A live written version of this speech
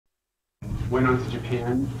went on to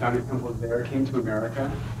Japan, founded temples there, came to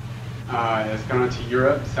America, has gone on to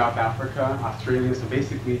Europe, South Africa, Australia. So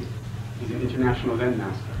basically, he's an international Zen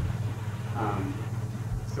master.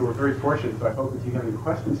 So we're very fortunate. So I hope if you have any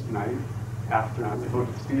questions tonight, after I'm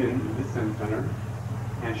a student in this Zen Center,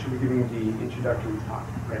 and she'll be giving the introductory talk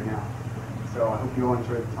right now. So I hope you all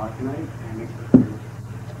enjoyed the talk tonight, and thanks for coming.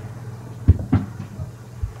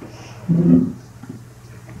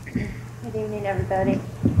 Good evening, everybody.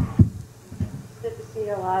 It's good to see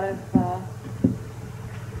a lot of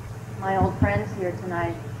my old friends here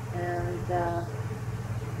tonight, and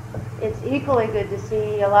it's equally good to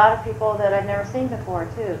see a lot of people that I've never seen before,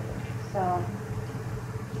 too. So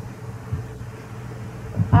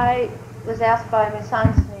I was asked by Ms.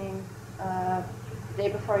 Seung Sunim the day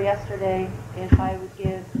before yesterday if I would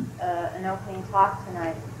give an opening talk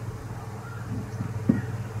tonight.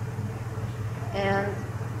 And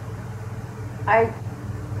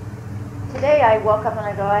today I woke up and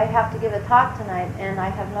I go, I have to give a talk tonight, and I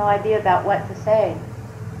have no idea about what to say.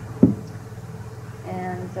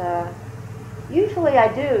 And usually I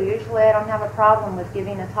do. Usually I don't have a problem with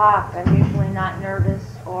giving a talk. I'm usually not nervous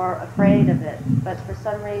or afraid of it. But for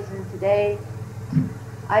some reason today,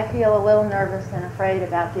 I feel a little nervous and afraid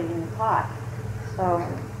about giving a talk. So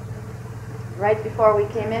right before we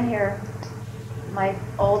came in here, my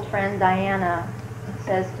old friend Diana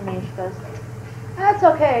says to me, she goes, "That's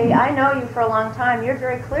okay. I know you for a long time. You're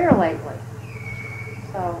very clear lately.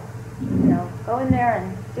 So, go in there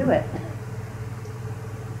and do it."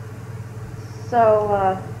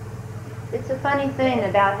 So it's a funny thing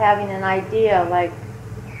about having an idea like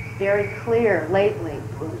very clear lately.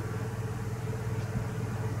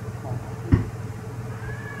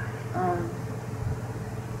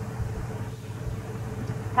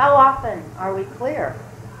 How often are we clear?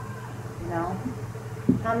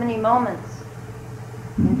 How many moments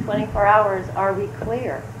in 24 hours are we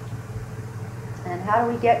clear? And how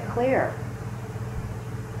do we get clear?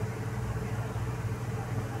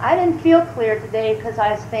 I didn't feel clear today because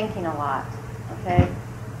I was thinking a lot, okay?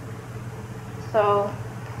 So,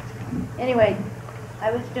 anyway,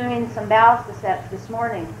 I was doing some bows this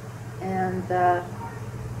morning, and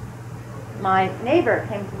my neighbor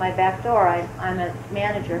came to my back door. I'm a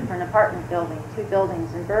manager for an apartment building, 2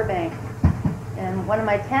 buildings in Burbank, and one of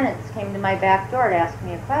my tenants came to my back door to ask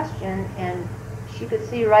me a question, and she could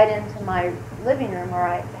see right into my living room where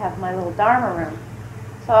I have my little Dharma room.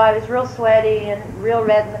 So I was real sweaty and real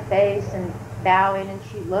red in the face and bowing, and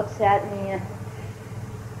she looks at me,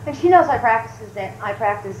 and she knows I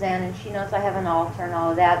practice Zen, and she knows I have an altar and all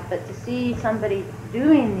of that, but to see somebody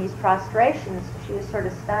doing these prostrations, she was sort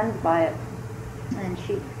of stunned by it.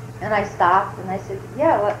 And I stopped and I said,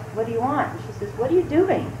 "Yeah, what do you want?" And she says, "What are you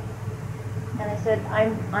doing?" And I said,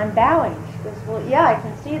 I'm bowing." She goes, "Well, yeah, I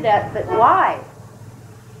can see that, but why?"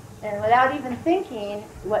 And without even thinking,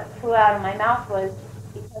 what flew out of my mouth was,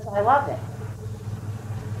 "Because I love it."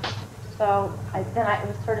 So I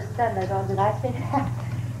was sort of stunned. I go, "Did I say that?"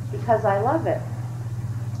 Because I love it.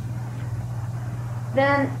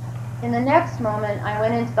 Then in the next moment, I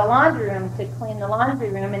went into the laundry room to clean the laundry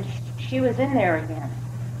room, and she was in there again.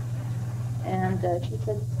 And she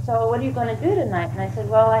said, "So what are you going to do tonight?" And I said,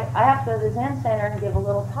 "Well, I have to go to the Zen Center and give a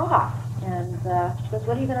little talk." And she goes,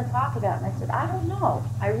 "What are you going to talk about?" And I said, "I don't know.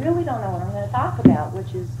 I really don't know what I'm going to talk about,"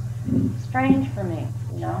 which is strange for me,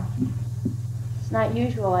 It's not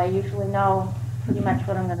usual. I usually know pretty much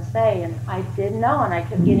what I'm going to say, and I didn't know, and I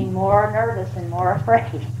kept getting more nervous and more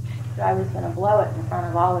afraid that I was going to blow it in front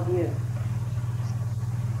of all of you.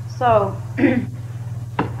 So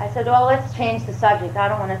I said, "Well, let's change the subject. I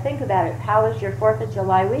don't want to think about it. How was your 4th of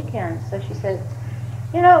July weekend?" So she said,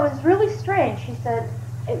 "It was really strange." She said,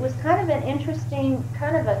 "It was kind of an interesting,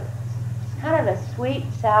 kind of a sweet,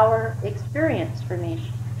 sour experience for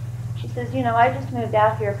me." She says, "I just moved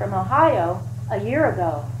out here from Ohio a year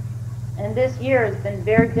ago, and this year has been a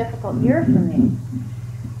very difficult year for me.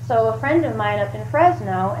 So a friend of mine up in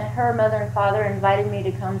Fresno, and her mother and father invited me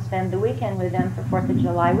to come spend the weekend with them for 4th of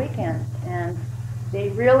July weekend. And they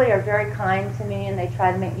really are very kind to me, and they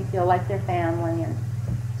try to make me feel like they're family. And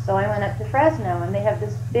so I went up to Fresno, and they have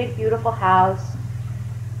this big, beautiful house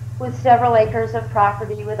with several acres of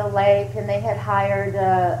property with a lake, and they had hired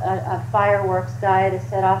a fireworks guy to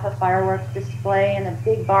set off a fireworks display and a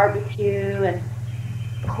big barbecue and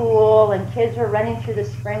pool, and kids were running through the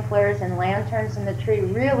sprinklers and lanterns in the tree.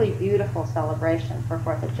 Really beautiful celebration for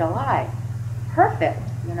 4th of July. Perfect,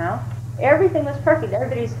 Everything was perfect.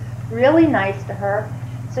 Everybody's really nice to her.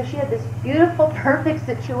 So she had this beautiful, perfect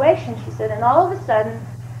situation, she said, and all of a sudden,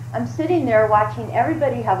 I'm sitting there watching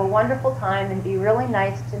everybody have a wonderful time and be really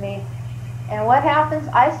nice to me, And what happens?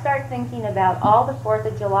 I start thinking about all the 4th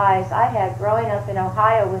of Julys I had growing up in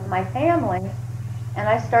Ohio with my family, and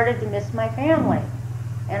I started to miss my family.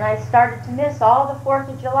 And I started to miss all the 4th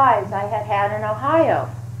of Julys I had had in Ohio.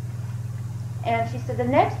 And she said, the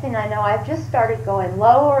next thing I know, I've just started going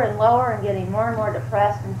lower and lower and getting more and more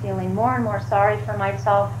depressed and feeling more and more sorry for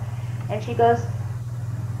myself. And she goes,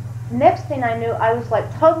 next thing I knew, I was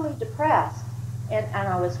like totally depressed. And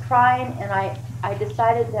I was crying, and I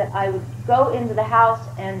decided that I would go into the house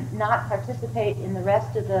and not participate in the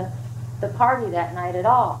rest of the party that night at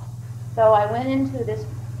all. So I went into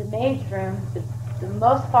the maid's room, the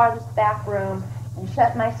most farthest back room, and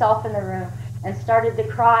shut myself in the room and started to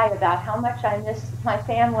cry about how much I missed my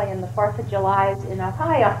family and the 4th of Julys in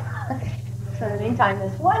Ohio. So in the meantime,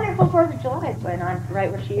 this wonderful 4th of July is going on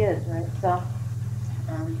right where she is, right? So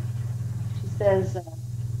she says,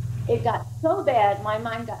 it got so bad, my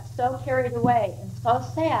mind got so carried away and so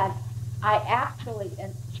sad, I actually,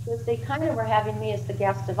 and because they kind of were having me as the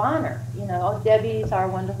guest of honor. You know, Debbie's our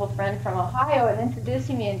wonderful friend from Ohio and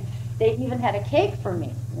introducing me, and they even had a cake for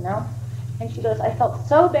me, you know. And she goes, I felt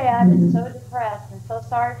so bad and so depressed and so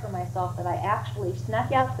sorry for myself that I actually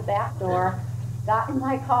snuck out the back door, got in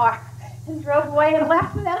my car, and drove away and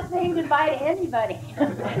left without saying goodbye to anybody.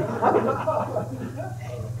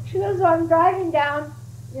 She goes, so I'm driving down,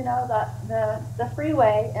 you know, the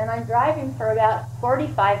freeway, and I'm driving for about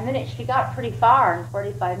 45 minutes. She got pretty far in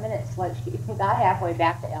 45 minutes, like she got halfway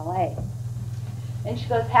back to LA. And she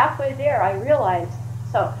goes, halfway there, I realized,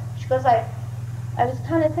 so she goes, I was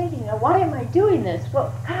kind of thinking, you know, why am I doing this?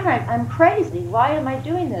 Well, God, I'm crazy. Why am I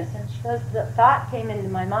doing this? And she goes, the thought came into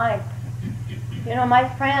my mind, you know, my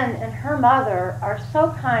friend and her mother are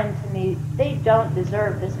so kind to me. They don't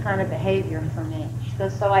deserve this kind of behavior from me. She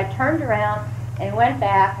goes, so I turned around and went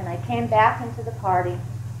back, and I came back into the party,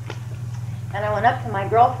 and I went up to my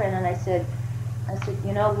girlfriend and I said,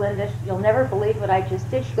 you know, Linda, you'll never believe what I just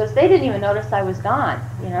did. She goes, they didn't even notice I was gone.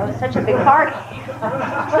 You know, it was such a big party. She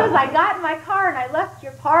goes, I got in my car and I left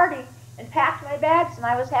your party and packed my bags, and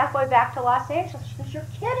I was halfway back to Los Angeles. She goes, you're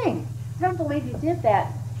kidding. I don't believe you did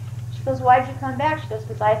that. She goes, why'd you come back? She goes,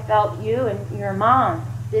 because I felt you and your mom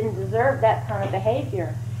didn't deserve that kind of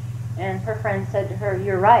behavior. And her friend said to her,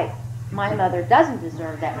 you're right. My mother doesn't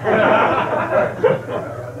deserve that kind of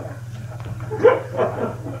behavior.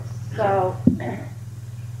 So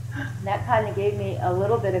that kind of gave me a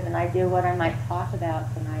little bit of an idea what I might talk about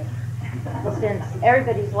tonight. Since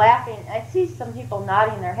everybody's laughing, I see some people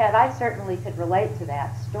nodding their head. I certainly could relate to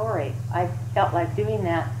that story. I felt like doing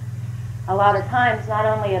that a lot of times, not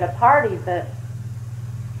only at a party, but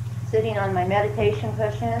sitting on my meditation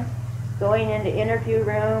cushion, going into interview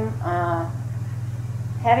room,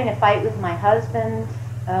 having a fight with my husband,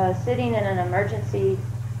 sitting in an emergency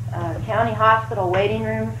county hospital waiting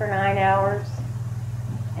room for 9 hours,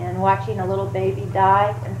 and watching a little baby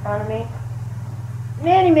die in front of me.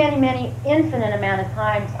 Many, many, many, infinite amount of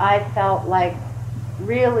times I felt like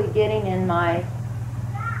really getting in my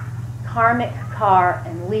karmic car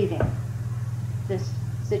and leaving this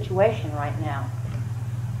situation right now.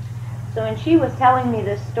 So when she was telling me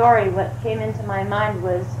this story, what came into my mind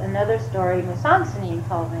was another story Seung Sahn Sunim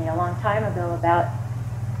told me a long time ago about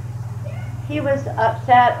he was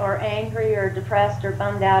upset or angry or depressed or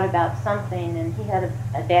bummed out about something, and he had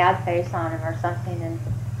a bad face on him or something, and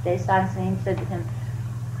Seung Sahn Sunim said to him,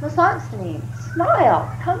 Seung Sahn Sunim,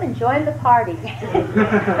 smile, come and join the party.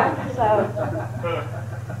 So,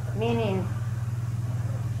 meaning,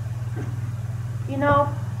 you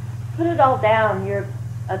know, put it all down, your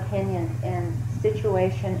opinion and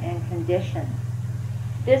situation and condition.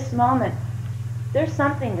 This moment, there's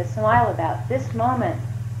something to smile about. This moment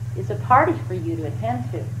is a party for you to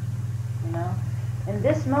attend to, you know. And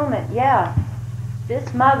this moment, yeah,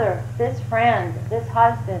 this mother, this friend, this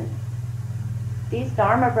husband, these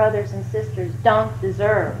Dharma brothers and sisters don't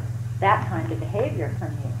deserve that kind of behavior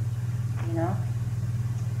from you, you know.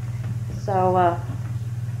 So,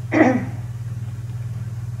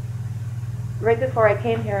 right before I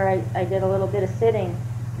came here, I did a little bit of sitting,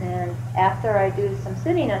 and after I do some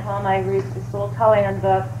sitting at home, I read this little koan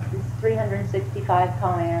book, this 365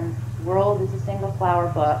 koans, World is a Single Flower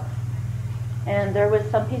book, and there was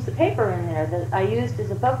some piece of paper in there that I used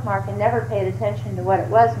as a bookmark and never paid attention to what it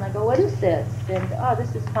was, and I go, what is this? And, oh,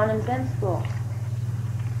 this is Fun and Zen School.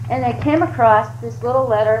 And I came across this little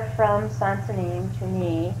letter from Sahn Sunim to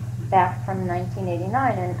me back from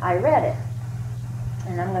 1989, and I read it,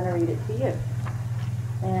 and I'm going to read it to you.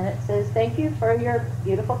 And it says, thank you for your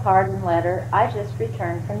beautiful card and letter. I just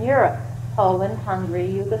returned from Europe, Poland, Hungary,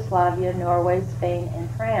 Yugoslavia, Norway, Spain, and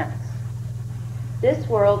France. This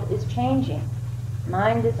world is changing.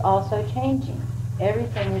 Mind is also changing.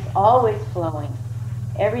 Everything is always flowing.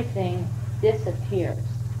 Everything disappears.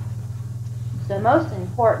 So most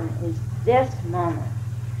important is this moment.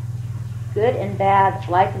 Good and bad,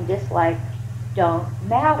 like and dislike, don't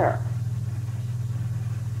matter.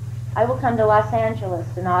 I will come to Los Angeles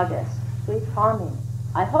in August. Please call me.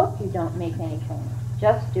 I hope you don't make anything.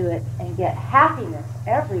 Just do it and get happiness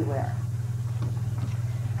everywhere.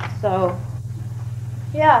 So,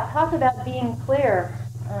 yeah, talk about being clear,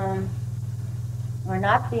 or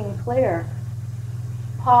not being clear.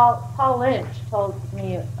 Paul Lynch told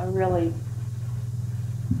me a really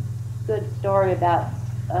good story about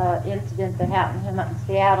an incident that happened to him up in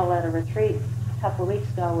Seattle at a retreat a couple of weeks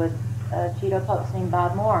ago with Jidu Krishnamurti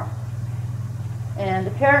Bob Moore. And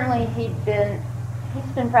apparently he's been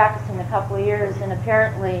practicing a couple of years, and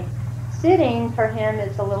apparently sitting for him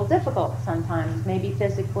is a little difficult sometimes, maybe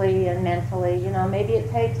physically and mentally. You know, maybe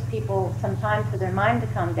it takes people some time for their mind to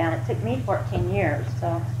calm down. It took me 14 years,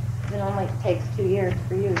 so it only takes 2 years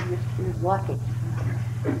for you. You're lucky.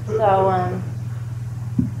 So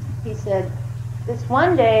he said, this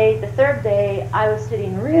one day, the third day, I was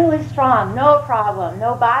sitting really strong, no problem,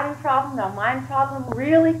 no body problem, no mind problem,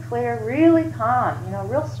 really clear, really calm, you know,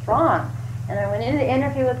 real strong. And I went in the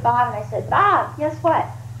interview with Bob, and I said, Bob, guess what?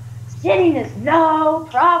 Sitting is no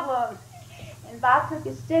problem. And Bob took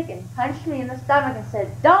his stick and punched me in the stomach and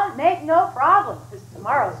said, don't make no problem, because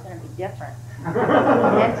tomorrow's going to be different.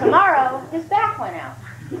 And tomorrow, his back went out.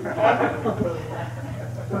 Okay?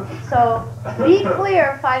 So be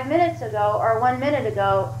clear 5 minutes ago or 1 minute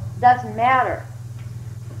ago doesn't matter.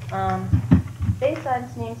 Seung Sahn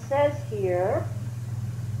Sunim says here,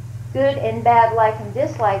 good and bad, like and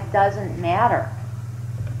dislike doesn't matter.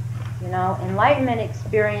 You know, enlightenment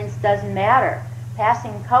experience doesn't matter.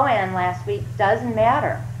 Passing koan last week doesn't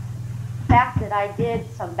matter. The fact that I did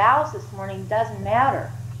some bows this morning doesn't matter.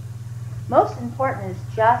 Most important is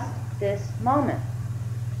just this moment.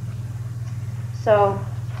 So,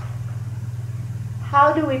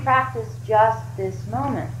 how do we practice just this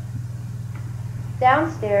moment?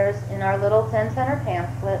 Downstairs in our little Zen Center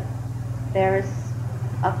pamphlet, there is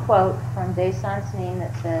a quote from Seung Sahn Sunim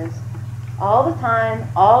that says, all the time,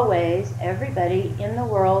 always, everybody in the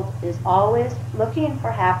world is always looking for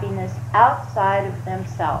happiness outside of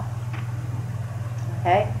themselves.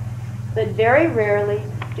 Okay? But very rarely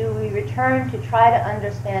do we return to try to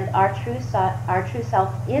understand our true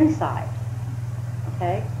self inside.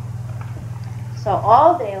 Okay? So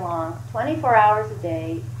all day long, 24 hours a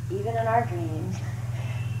day, even in our dreams,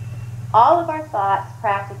 all of our thoughts,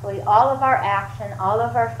 practically, all of our action, all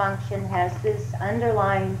of our function has this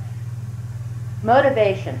underlying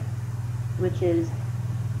motivation, which is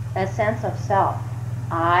a sense of self.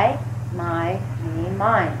 I, my, me,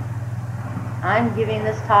 mine. I'm giving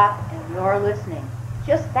this talk and you're listening.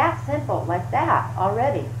 Just that simple, like that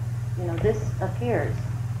already. You know, this appears.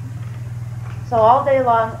 So all day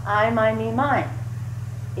long, I, my, me, mine.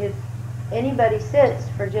 If anybody sits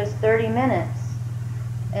for just 30 minutes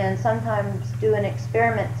and sometimes do an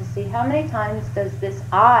experiment to see how many times does this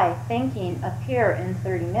I thinking appear in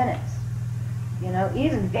 30 minutes. You know,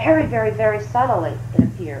 even very, very, very subtly it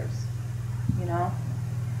appears. You know.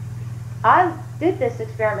 I did this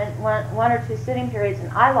experiment one or two sitting periods, and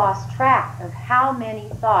I lost track of how many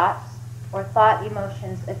thoughts or thought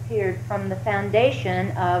emotions appeared from the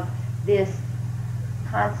foundation of this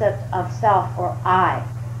concept of self, or I,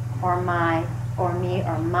 or my, or me,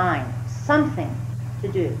 or mine. Something to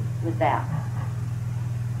do with that.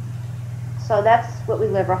 So that's what we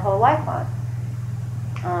live our whole life on.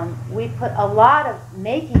 We put a lot of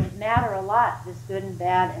making it matter a lot, this good and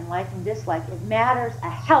bad and like and dislike. It matters a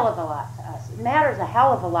hell of a lot to us. It matters a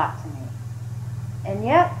hell of a lot to me. And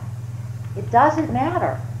yet, it doesn't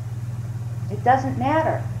matter. It doesn't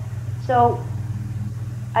matter. So,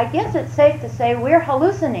 I guess it's safe to say we're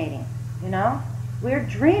hallucinating, you know? We're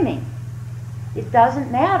dreaming. It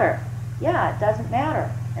doesn't matter. Yeah, it doesn't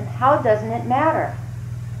matter. And how doesn't it matter?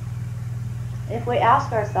 If we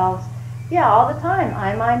ask ourselves, yeah, all the time,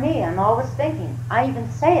 I, my, me. I'm always thinking. I even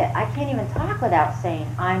say it. I can't even talk without saying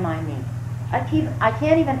I, my, me. I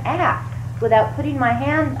can't even act without putting my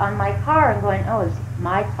hand on my car and going, oh, is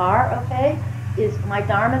my car okay? Is my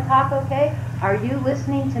Dharma talk okay? Are you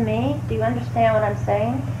listening to me? Do you understand what I'm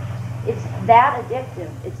saying? It's that addictive.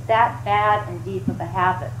 It's that bad and deep of a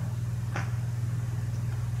habit.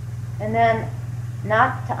 And then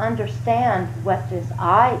not to understand what this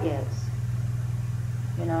I is,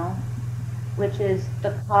 you know, which is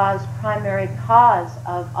the primary cause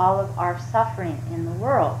of all of our suffering in the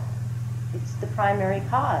world. It's the primary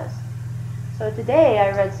cause. So today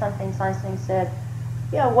I read something Seung Sahn said,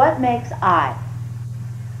 what makes I?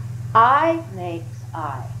 I makes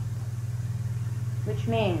I, which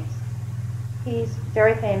means he's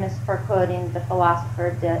very famous for quoting the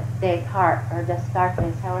philosopher Descartes, or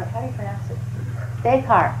Descartes, how do you pronounce it?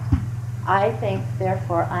 Descartes. I think,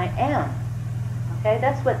 therefore I am. Okay,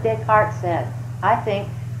 that's what Descartes said. I think,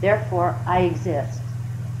 therefore I exist.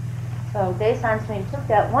 So Zen Master Seung Sahn took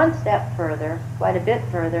that one step further, quite a bit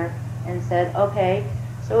further, and said, okay,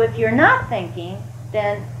 so if you're not thinking,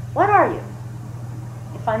 then what are you?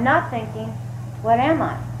 If I'm not thinking, what am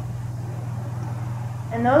I?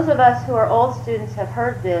 And those of us who are old students have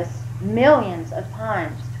heard this millions of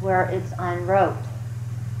times to where it's on rote.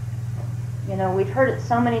 You know, we've heard it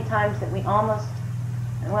so many times that we almost,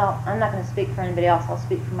 well, I'm not going to speak for anybody else, I'll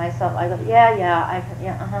speak for myself. I go, yeah,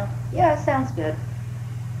 it sounds good.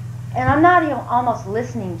 And I'm not even almost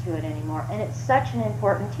listening to it anymore, and it's such an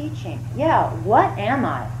important teaching. Yeah, what am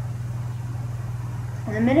I?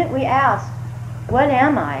 And the minute we ask, what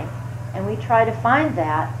am I, and we try to find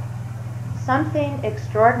that, something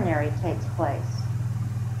extraordinary takes place.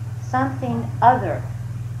 Something other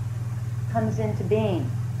comes into being.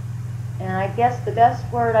 And I guess the best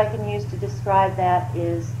word I can use to describe that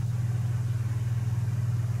is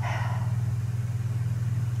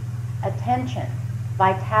attention,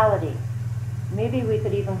 vitality. Maybe we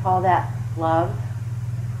could even call that love.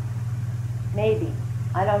 Maybe.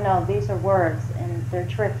 I don't know. These are words and they're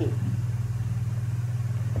tricky.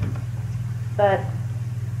 But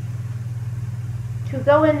to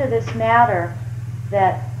go into this matter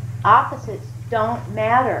that opposites don't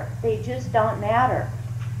matter. They just don't matter.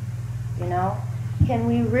 You know? Can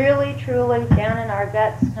we really, truly, down in our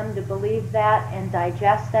guts, come to believe that and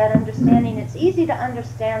digest that understanding? It's easy to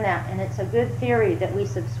understand that, and it's a good theory that we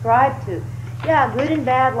subscribe to. Yeah, good and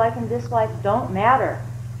bad, like and dislike, don't matter.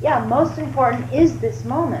 Yeah, most important is this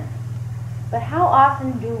moment. But how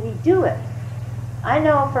often do we do it? I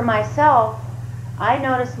know for myself, I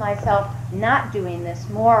notice myself not doing this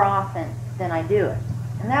more often than I do it.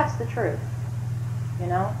 And that's the truth, you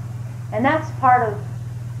know? And that's part of,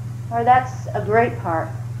 or that's a great part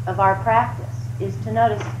of our practice, is to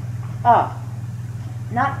notice, oh,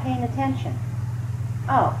 not paying attention.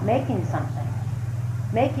 Oh, making something.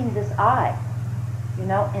 Making this I, you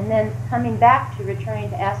know? And then coming back to returning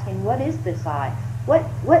to asking, what is this I?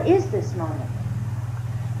 What is this moment?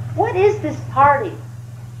 What is this party?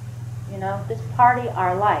 You know, this party,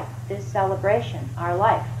 our life, this celebration, our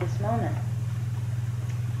life, this moment.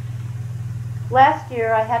 Last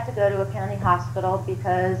year I had to go to a county hospital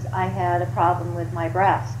because I had a problem with my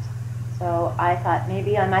breast. So I thought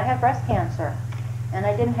maybe I might have breast cancer. And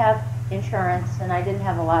I didn't have insurance and I didn't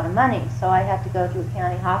have a lot of money. So I had to go to a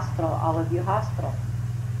county hospital, Olive View Hospital.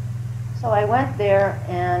 So I went there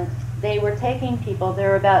and they were taking people.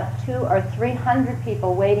 There were about 200 or 300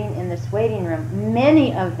 people waiting in this waiting room.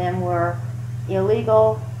 Many of them were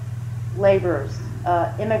illegal laborers,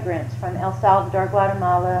 immigrants from El Salvador,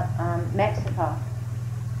 Guatemala, Mexico.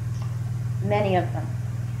 Many of them.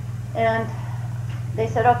 And they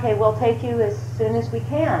said, okay, we'll take you as soon as we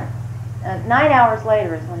can. 9 hours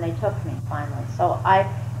later is when they took me, finally. So I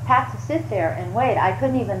had to sit there and wait. I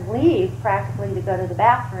couldn't even leave, practically, to go to the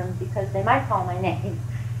bathroom because they might call my name.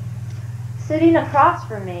 Sitting across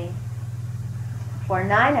from me for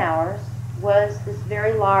 9 hours was this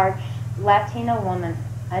very large Latino woman.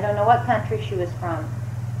 I don't know what country she was from.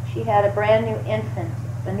 She had a brand new infant,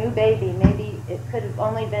 a new baby. Maybe it could have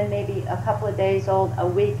only been maybe a couple of days old, a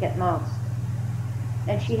week at most.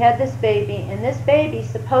 And she had this baby, and this baby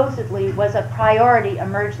supposedly was a priority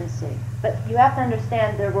emergency. But you have to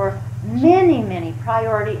understand there were many, many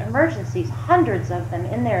priority emergencies, hundreds of them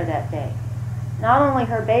in there that day. Not only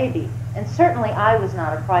her baby, and certainly I was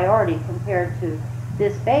not a priority compared to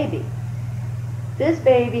this baby. This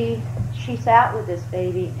baby, she sat with this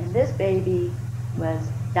baby, and this baby was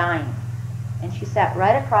dying. And she sat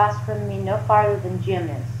right across from me, no farther than Jim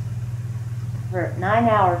is, for 9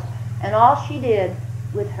 hours. And all she did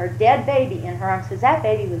with her dead baby in her arms, because that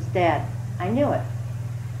baby was dead, I knew it,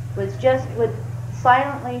 was just with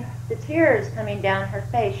silently, the tears coming down her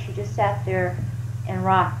face, she just sat there and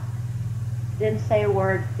rocked. Didn't say a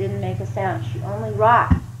word, didn't make a sound. She only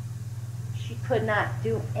rocked. She could not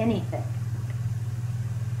do anything.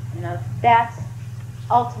 You know, that's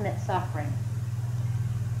ultimate suffering.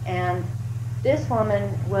 And this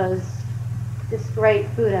woman was this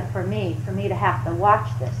great Buddha for me to have to watch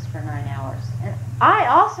this for 9 hours. And I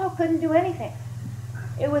also couldn't do anything.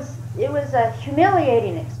 It was a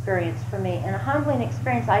humiliating experience for me and a humbling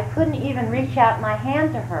experience. I couldn't even reach out my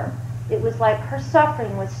hand to her. It was like her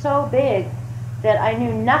suffering was so big that I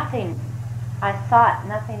knew nothing. I thought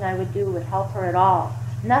nothing I would do would help her at all.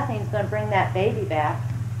 Nothing's going to bring that baby back.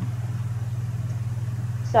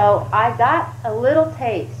 So I got a little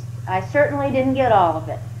taste. I certainly didn't get all of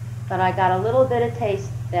it, but I got a little bit of taste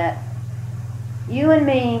that you and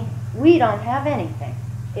me, we don't have anything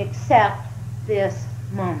except this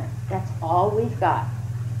moment. That's all we've got.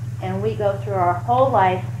 And we go through our whole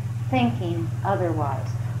life thinking otherwise.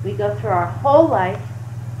 We go through our whole life,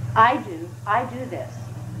 I do this,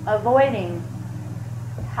 avoiding.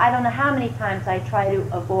 I don't know how many times I try to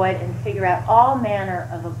avoid and figure out all manner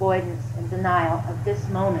of avoidance and denial of this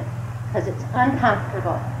moment because it's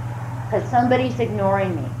uncomfortable, because somebody's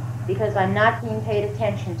ignoring me, because I'm not being paid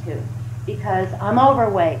attention to, because I'm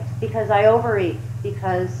overweight, because I overeat,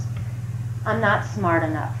 because I'm not smart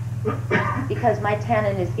enough, because my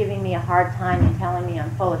tenant is giving me a hard time and telling me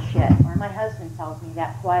I'm full of shit, or my husband tells me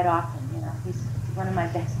that quite often. You know, he's one of my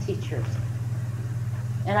best teachers.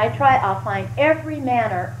 And I'll find every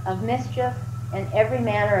manner of mischief and every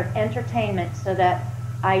manner of entertainment so that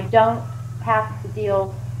I don't have to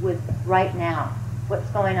deal with right now, what's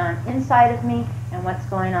going on inside of me and what's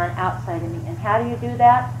going on outside of me. And how do you do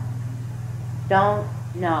that? Don't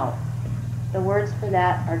know. The words for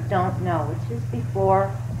that are don't know, which is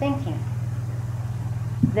before thinking.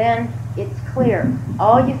 Then it's clear.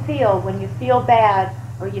 All you feel when you feel bad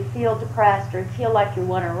or you feel depressed or you feel like you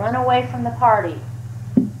want to run away from the party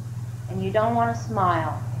and you don't want to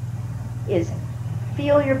smile is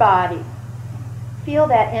feel your body. Feel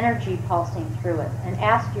that energy pulsing through it and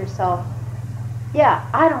ask yourself, yeah,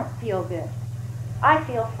 I don't feel good. I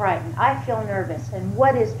feel frightened. I feel nervous. And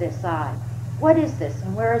what is this I? What is this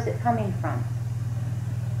and where is it coming from?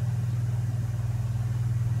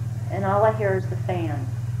 And all I hear is the fan.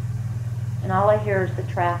 And all I hear is the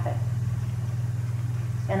traffic.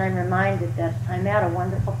 And I'm reminded that I'm at a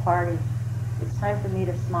wonderful party. It's time for me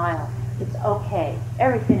to smile. It's okay.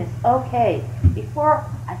 Everything is okay. Before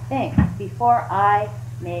I think, before I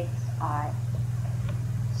makes I.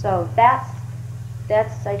 So that's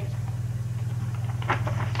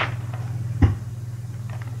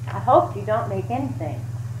I hope you don't make anything.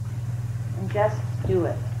 And just do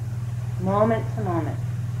it. Moment to moment.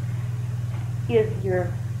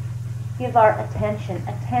 Give our attention,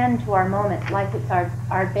 attend to our moment like it's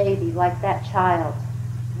our baby, like that child,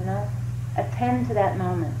 you know? Attend to that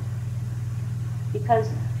moment. Because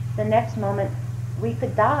the next moment we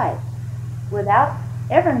could die without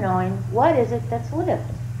ever knowing what is it that's lived.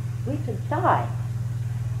 We could die.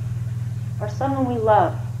 Or someone we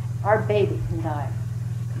love, our baby can die,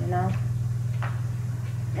 you know?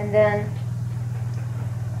 And then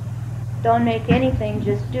don't make anything,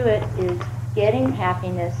 just do it, is getting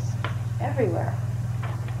happiness everywhere.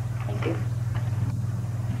 Thank you.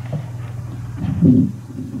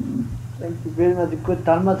 Thank you very much. Good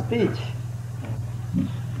Dharma speech.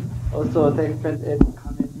 Also, thank you for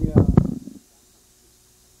coming here.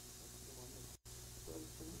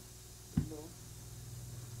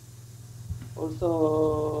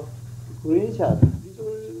 Also, green shot.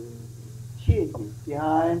 Visual shading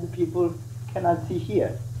behind people cannot see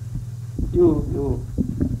here. You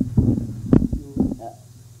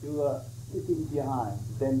are sitting behind,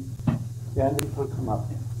 then people come up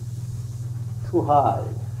too high.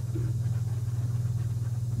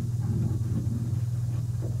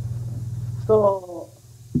 So,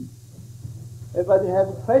 everybody have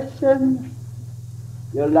a question?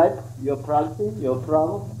 Your life, your practice, your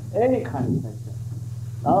problem, any kind of question.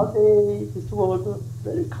 Nowadays, this world is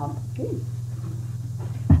very complicated.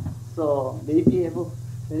 So, maybe have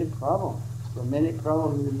many problems. So, many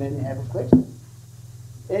problems, many have questions.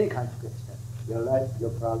 Any kind of question. Your life,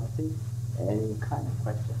 your practice, any kind of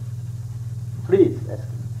question. Please ask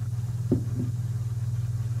me.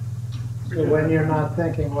 So when you're not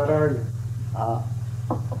thinking, what are you?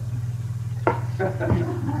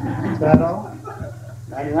 Is that all?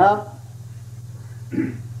 Not enough?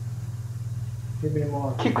 Give me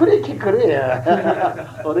more. Kikuri.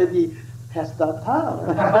 Already past that time.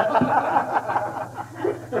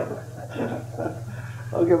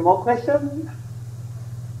 Okay, more questions?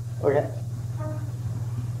 Okay.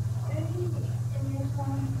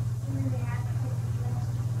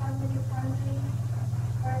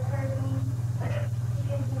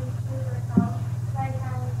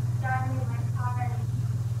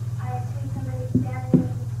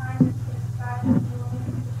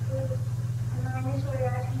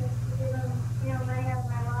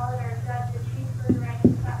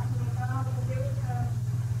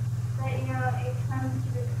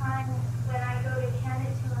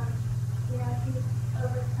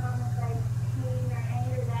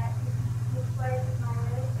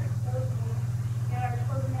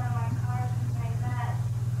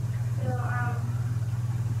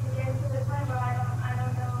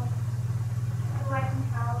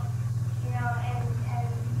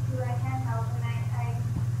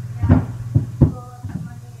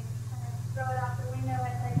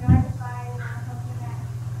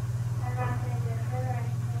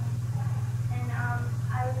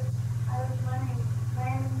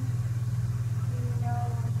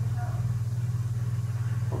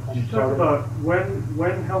 She talked about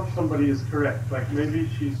when help somebody is correct. Like maybe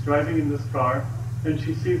she's driving in this car and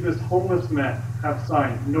she sees this homeless man have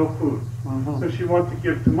sign, no food. So she wants to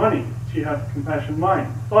give the money. She has compassion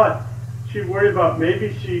mind. But she worried about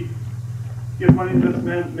maybe she give money to this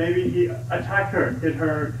man, maybe he attack her, hit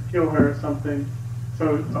her, kill her or something.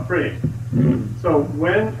 So afraid. So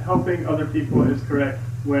when helping other people is correct,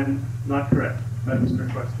 when not correct? That is her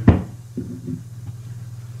question.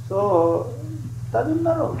 So doesn't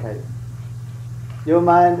matter, okay. Your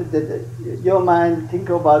mind think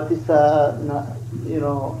about this,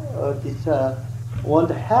 this want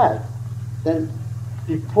to have. Then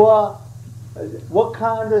before, what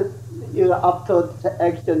kind of, after the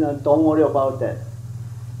action, don't worry about that.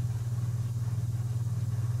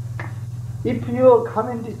 If you come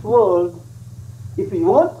in this world, if you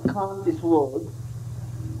want to come in this world,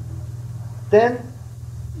 then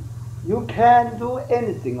you can do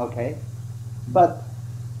anything, okay? But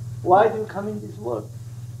why do you come in this world?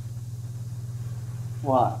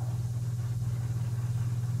 Why?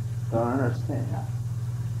 Don't understand. Huh?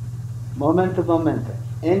 Moment to moment,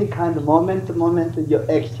 any kind of moment to moment, your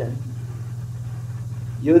action,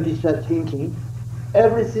 your desire thinking,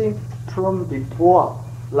 everything from before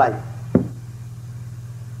life.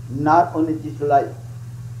 Not only this life.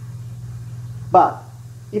 But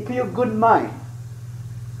if your good mind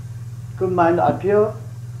appear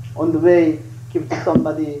on the way, give to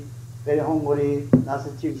somebody very hungry, not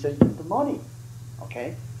situation, give the money.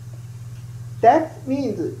 Okay? That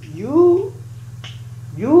means you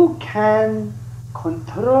can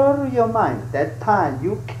control your mind. That time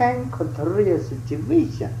you can control your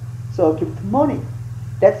situation. So give the money.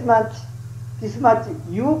 This much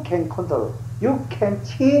you can control. You can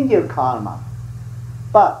change your karma.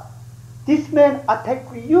 But this man attack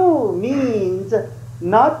you means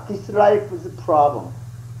not this life is a problem.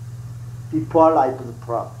 Before life is a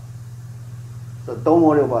problem. So don't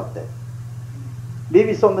worry about that.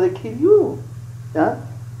 Maybe somebody kill you. Yeah?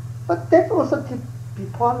 But that's also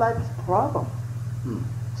before life is a problem.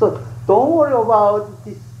 So don't worry about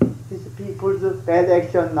these people's bad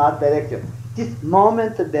action, not bad action. This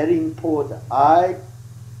moment is very important. I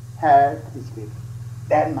have this people.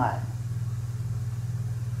 That mind.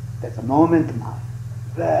 That's a moment mind.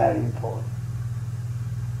 Very important.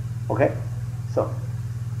 Okay? So,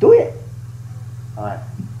 do it. Alright.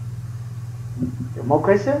 More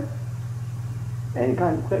question? Any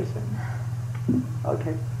kind of question?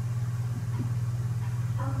 Okay.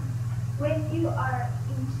 When you are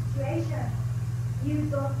in situation you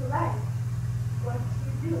don't like, what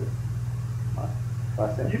do you do?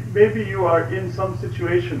 What's that? Maybe you are in some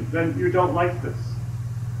situation, then you don't like this.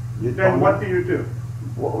 Then what do you do?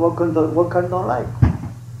 What kind don't like?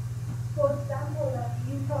 For example,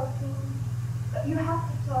 you have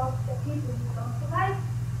to talk to people you don't like.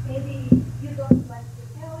 Maybe you don't like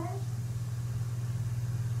the parents.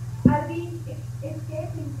 I've been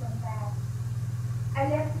escaping from that. I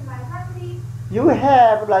left my family. You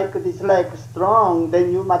have like strong,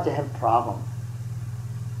 then you must have problem.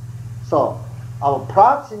 So our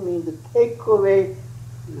practice means to take away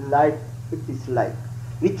like dislike,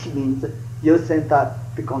 which means your center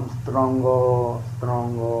becomes stronger.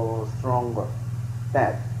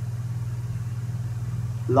 That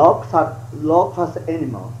low class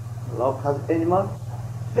animal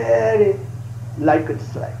very like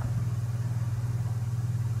dislike.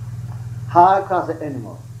 High class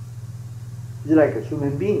animal is like a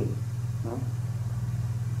human being. No?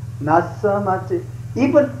 Not so much,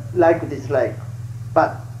 even like dislike,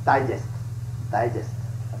 but digest.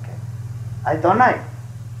 Okay. I don't like,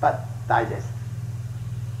 but digest.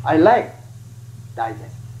 I like,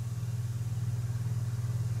 digest.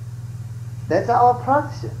 That's our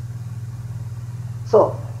practice.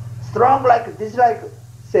 So, strong like dislike,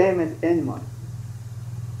 same as animal.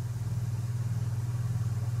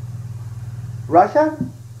 Russia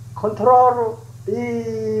control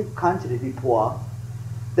big country before,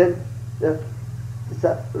 then it's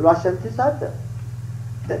a Russian disaster.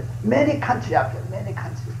 Then many countries,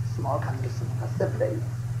 small countries, separate.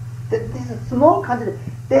 These small countries,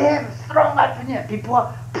 they have strong opinion.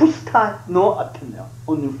 People push time, no opinion,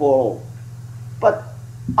 only follow. But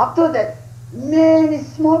after that, many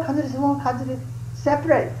small countries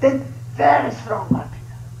separate. Then very strong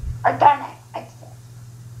opinion. I don't like, I say,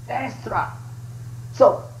 very strong.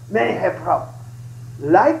 So many have problem.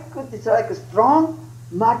 Like dislike strong,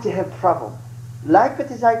 much have problem. Like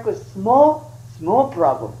dislike small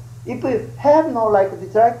problem. If you have no like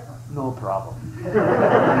dislike, no problem.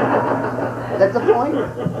 That's the point.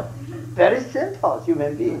 Very simple,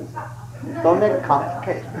 human beings. Don't make it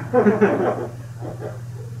complicated.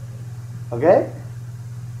 Okay?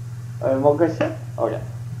 More question? Okay.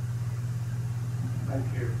 Thank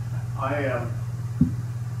you.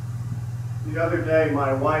 The other day,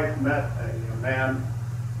 my wife met a man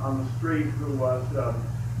on the street who was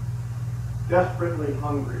desperately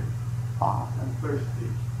hungry and thirsty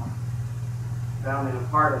down in a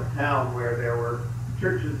part of town where there were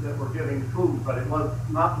churches that were giving food, but it was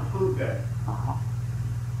not the food day.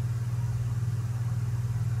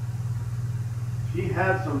 She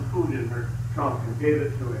had some food in her trunk and gave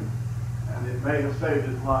it to him, and it may have saved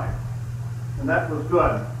his life. And that was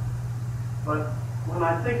good. But when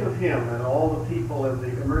I think of him and all the people in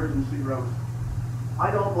the emergency rooms,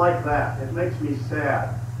 I don't like that. It makes me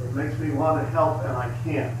sad. It makes me want to help, and I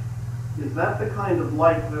can't. Is that the kind of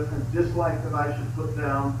likeness and dislike that I should put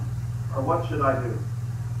down, or what should I do?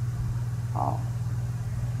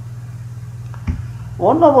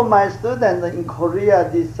 One of my students in Korea,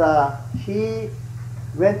 he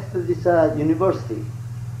went to this university,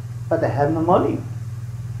 but they have no money.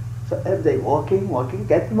 So every day working,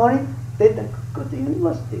 get money, they don't go to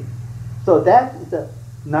university. So that is the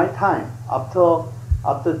night time.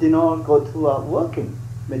 After dinner, go to working,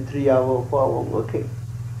 maybe 3 hours, 4 hours working.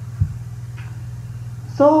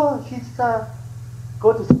 So he's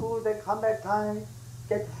go to school, then come back time,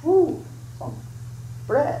 get food, some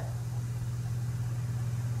bread.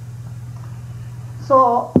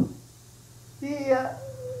 So the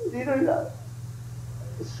little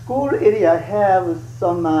school area have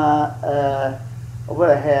some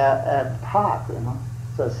over here park,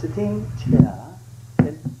 So sitting chair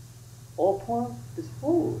and open this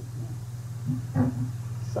food,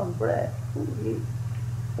 some bread, food eat.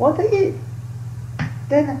 Want to eat?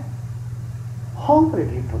 Then hungry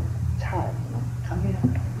people, child, come here,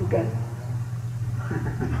 look at it.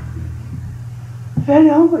 Very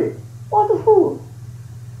hungry. Want food.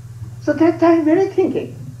 So that time very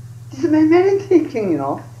thinking. This man very thinking,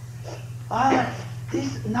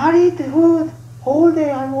 this not eat food, whole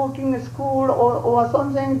day I'm working in school or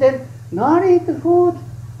something, then not eat food,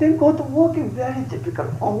 then go to working, very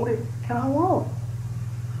difficult, hungry, cannot work.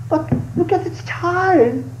 But look at this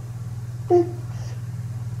child, they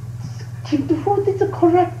give the food is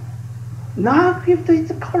correct, not give it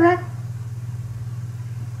is correct.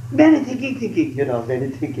 Many thinking, many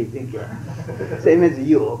thinking. Same as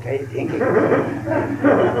you, okay, thinking.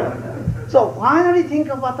 So finally think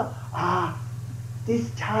about,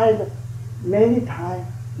 this child many times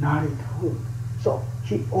not eat food. So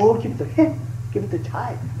he all give to him, give the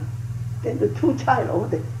child. Then the two child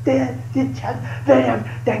over there, this child, very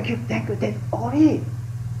hungry, thank you, then all eat.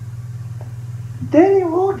 Then he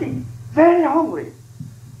walking, very hungry.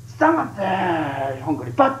 Stomach very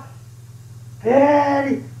hungry, but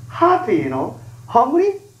very happy,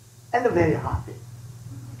 hungry and very happy.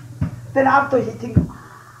 Then after he think,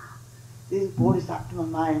 this bodhisattva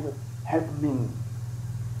mind help me.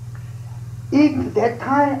 If that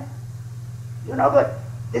time, but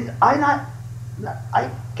this I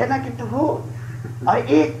cannot get the food. I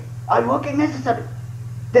eat, I working necessary.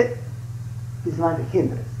 Then this might be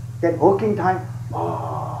hindrance. Then working time,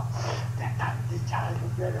 that time this child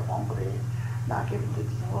is very hungry. Not giving to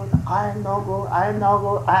this food. I am no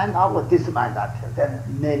good. This might not help. Then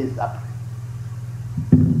many suffering.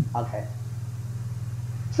 Okay.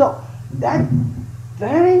 So that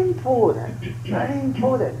very important.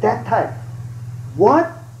 That time,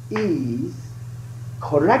 what is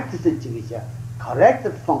correct situation, correct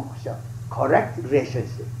function, correct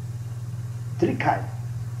relationship? Three kinds.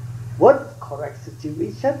 What is correct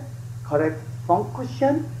situation, correct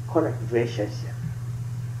function, correct relationship?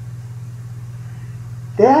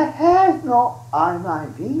 There has no I, my,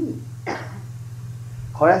 me.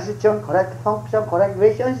 Correct situation, correct function, correct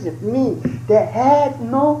relationship means there has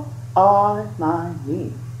no I, my,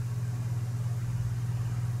 me.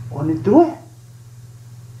 Only do it.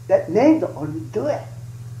 That name the only do it.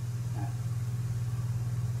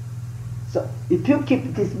 So if you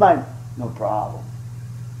keep this mind, no problem.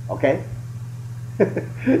 Okay?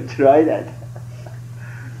 Try that.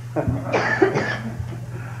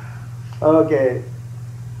 Okay.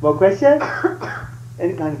 More question?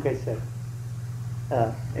 Any kind of question?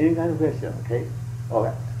 Any kind of question, okay?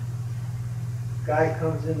 Okay. Guy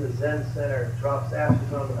comes in the Zen Center and drops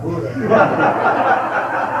ashes on the Buddha.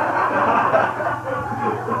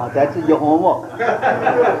 That's your homework.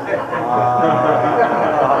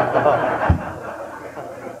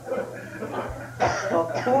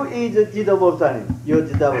 Who is Jidu Krishnamurti? Your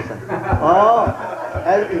Jidu Krishnamurti.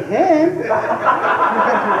 Help him.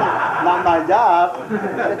 Not my job.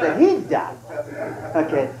 That's his job.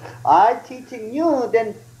 Okay. I teaching you,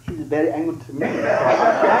 then he's very angry to me.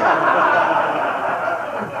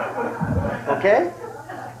 Okay?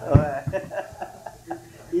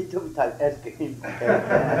 Each of time ask him. He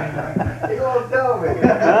won't tell me.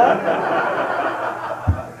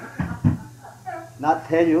 Not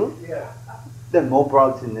tell you? Yeah. Then more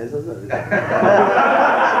practice necessary.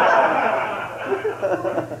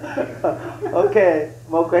 Okay,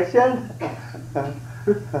 more questions?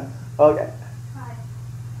 Okay. Hi.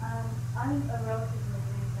 I'm a relatively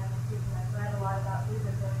new Zen student. I've read a lot about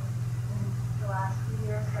Buddhism in the last few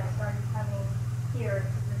years, so I started coming here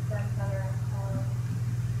to the Zen Center a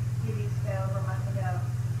few weeks ago, or a month ago.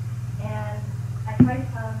 And I try to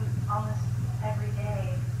come almost every day,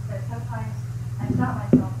 but sometimes I stop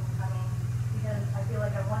myself from coming because I feel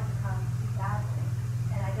like I want to come too badly.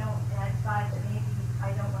 And I don't, and I decide that maybe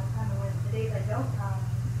I don't want to come. And when the days I don't come,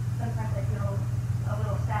 sometimes I feel a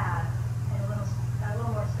little sad and a little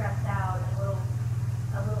more stressed out and a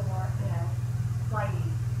little more, flighty.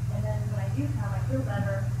 And then when I do come, I feel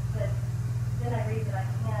better, but then I read that I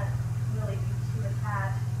can't really be too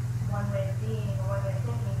attached to one way of being or one way of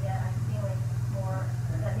thinking, yet I'm feeling more,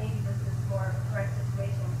 that maybe this is more of a correct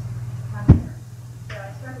situation to come here. So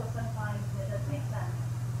I struggle sometimes and it doesn't make sense.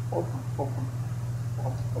 Open.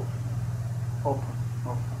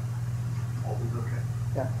 Always okay.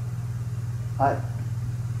 Yeah. Hi.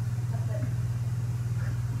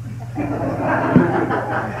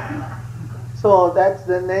 So that's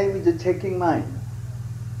the name is checking mind.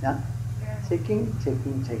 Yeah? Checking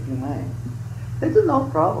mind. There's no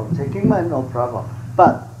problem. Checking mind, no problem.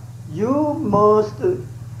 But you must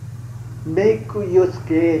make your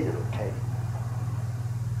schedule, okay?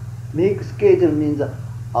 Make schedule means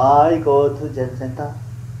I go to Zen Center.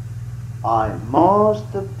 I must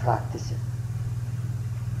practice it.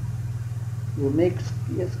 You make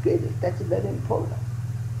your schedule. That's very important.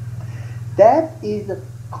 That is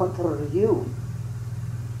control you.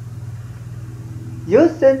 Your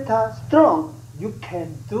center strong, you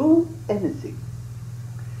can do anything.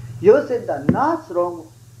 Your center not strong,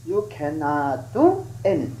 you cannot do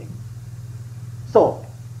anything. So,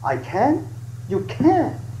 I can, you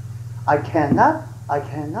can. I cannot, I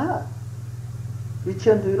cannot. Which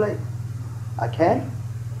one do you like? I can?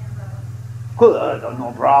 Good,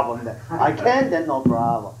 no problem. I can, then no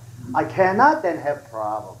problem. I cannot, then have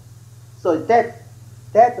problem. So that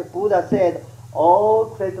the Buddha said, all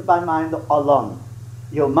created by mind alone.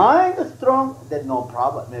 Your mind is strong, then no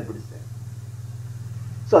problem, everything.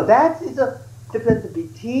 So that is the difference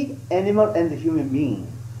between animal and human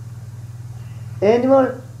being.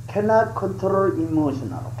 Animal cannot control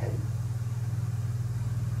emotional, okay?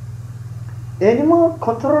 Animal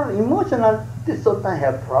control emotional, they sometimes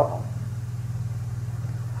have problem.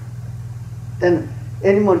 Then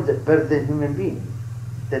animal is better than human being.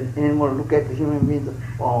 Then animal look at the human beings,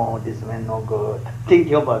 oh, this man no good.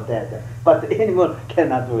 Thinking about that. But the animal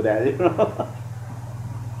cannot do that, you know.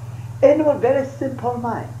 Animal very simple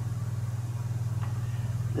mind.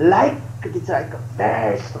 It's like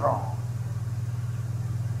very strong.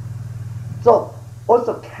 So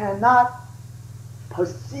also cannot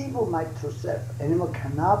perceive my true self. Animal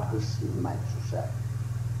cannot perceive my true self.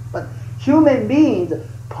 But human beings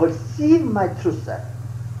perceive my true self.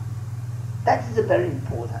 That is very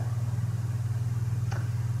important.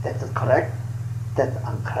 That's correct. That's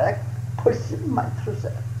incorrect. Perceive my true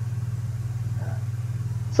self.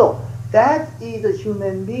 So that is the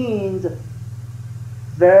human beings'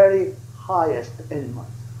 very highest animals.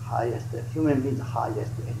 Human beings'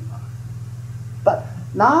 highest animals. But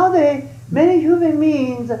nowadays, many human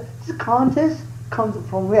beings, this conscious comes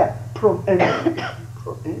from where? From animals.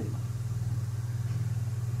 From animals.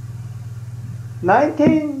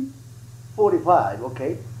 1945,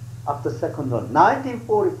 okay, after second one,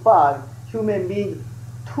 1945, human beings,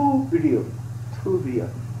 2 billion.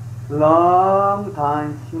 Long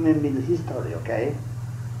time human beings history, okay?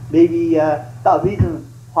 Maybe Taoism,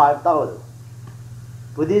 5,000.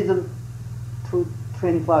 Buddhism,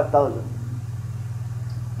 25,000.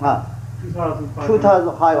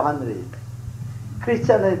 2,500.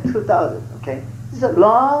 Christianity, 2,000, okay? It's a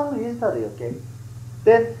long history, okay?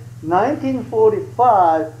 Then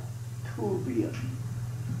 1945, 2 billion.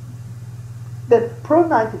 Then from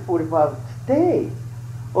 1945 today,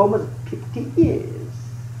 almost 50 years.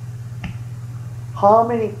 How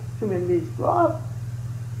many human beings grew up?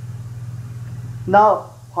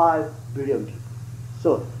 Now 5 billion people.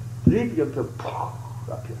 So 3 billion people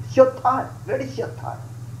appear. Short time, very short time.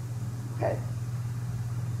 Okay.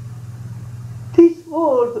 This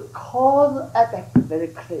world cause effect very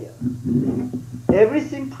clear.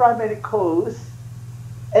 Everything primary cause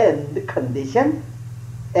and condition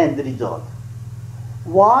and result.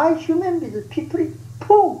 Why human beings, people,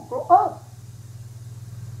 grow up?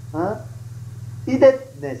 Huh? Is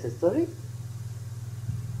that necessary?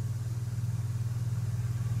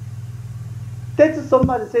 That's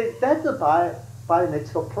somebody says that's a by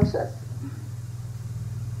natural process.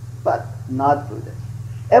 But not Buddha.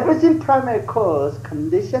 Everything primary cause,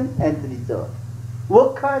 condition, and result.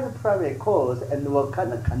 What kind of primary cause and what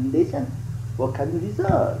kind of condition, what kind of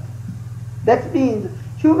result? That means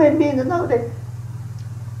human beings nowadays.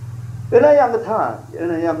 In a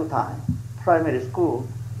young time, primary school,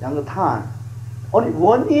 young time, only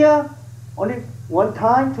 1 year, only 1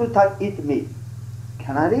 time, 2 times eat meat.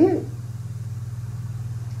 Can I eat?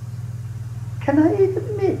 Can I eat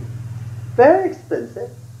meat? Very expensive.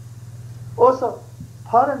 Also,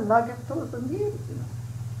 parents not give to us meat.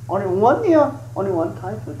 Only 1 year, only 1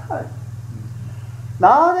 time, 2 times.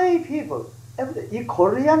 Nowadays people, every day, in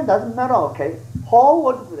Korean doesn't matter, okay? Whole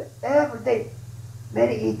world today, every day,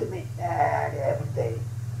 many eat meat, every day,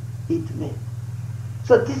 eat meat.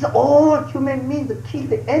 So this all human means to kill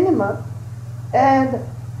the animal, and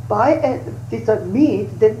by this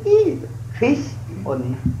meat, then eat fish,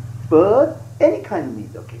 only bird, any kind of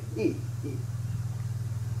meat, okay, eat.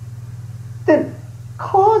 Then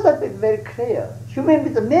cause of it very clear. Human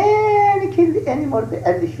beings many kill the animal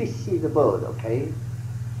and the fish, the bird, okay?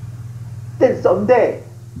 Then someday,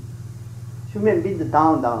 human beings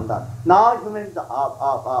down. Now human beings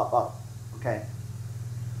up, okay?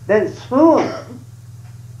 Then soon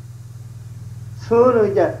is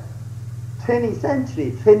the 20th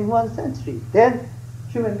century, 21st century, then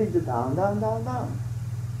human beings down.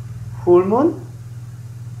 Full moon,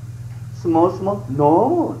 small, no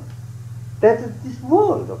moon. That's this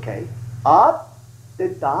world, okay? Up,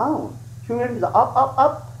 then down. Human beings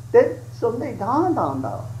up, then someday down.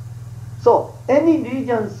 So any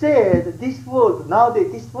religion said this world,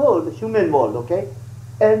 nowadays this world, human world, okay?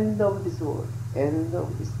 End of this world.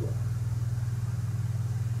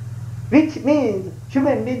 Which means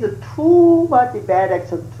human needs too much bad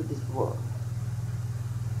action to this world.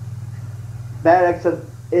 Bad action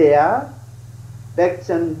air, bad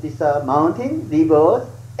action this mountain, rivers,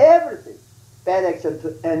 everything. Bad action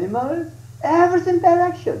to animals, everything bad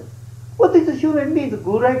action. What is the human being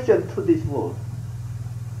good action to this world?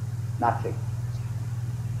 Nothing.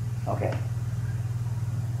 Okay.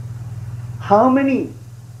 How many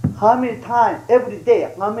times every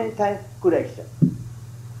day? How many times good action?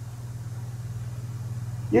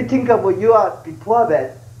 You think about you are before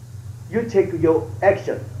bed. You take your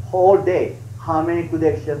action whole day. How many good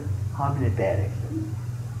action? How many bad action?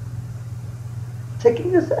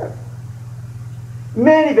 Checking yourself.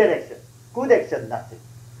 Many bad action. Good action, nothing.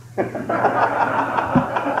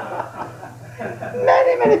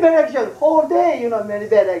 many bad action. Whole day, many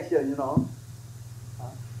bad action,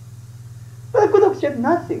 But good action,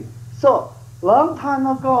 nothing. So, long time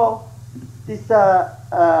ago, this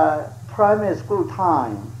primary school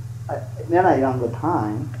time, when I younger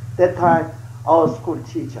time, that time our school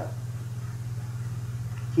teacher,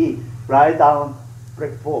 he write down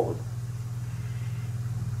blackboard.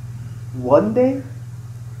 1 day,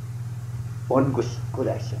 1 good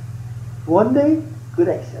action. 1 day, good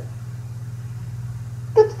action.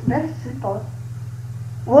 That's very simple.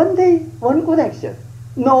 1 day, 1 good action.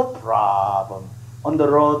 No problem. On the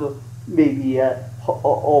road, maybe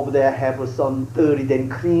over there have some dirty then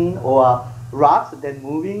clean, or rocks then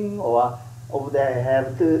moving, or over there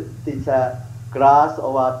have this grass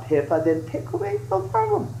or paper then take away. No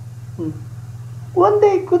problem. 1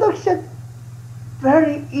 day good action,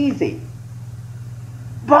 very easy,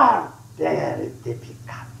 but very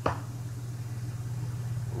difficult.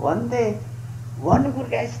 1 day, 1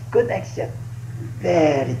 good action,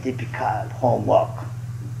 very difficult homework.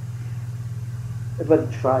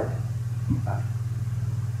 Everybody try it.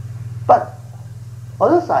 But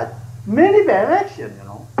other side, many bad action,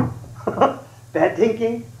 bad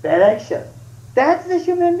thinking, bad action. That's the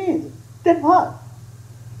human being. Then what?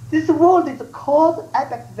 This world is cause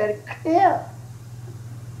effect very clear.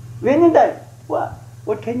 When you die,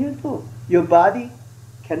 what can you do? Your body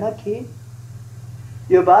cannot keep.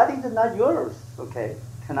 Your body is not yours, okay?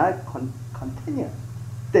 Cannot continue.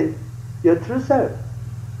 Then your true self,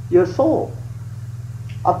 your soul,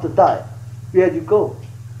 after die, where do you go?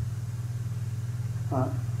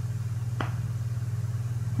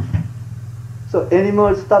 So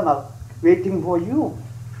animal stomach waiting for you.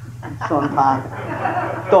 Sometimes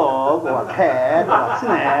dog or cat or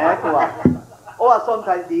snake or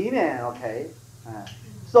sometimes demon, okay?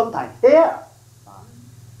 Sometimes hair.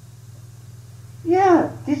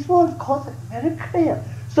 Yeah, this was caused very clear.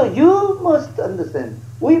 So you must understand.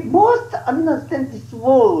 We must understand this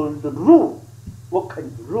world rule. What kind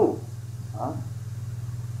of rule?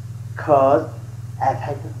 Cause,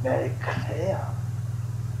 effect very clear.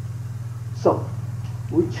 So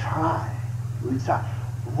we try.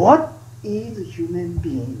 What is a human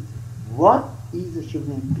being? What is a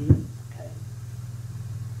human being? Okay.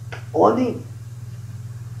 Only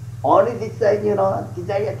desire,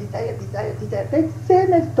 desire. That's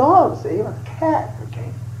same as dogs, even cat.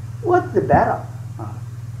 Okay. What's the better?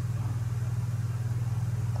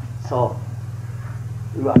 So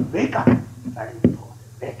we are wake up. Very important.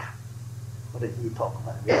 Wake up. What did he talk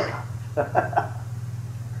about? Wake up.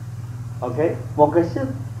 Okay. More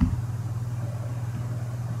question?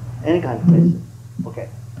 Any kind of question? Okay.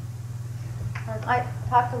 I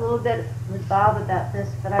talked a little bit with Bob about this,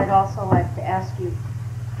 but I'd also like to ask you,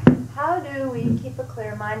 how do we keep a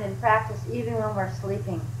clear mind in practice even when we're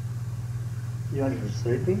sleeping? You are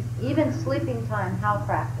sleeping? Even sleeping time, how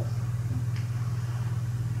practice?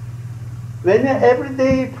 When you're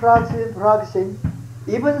everyday practicing,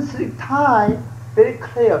 even sleep time, very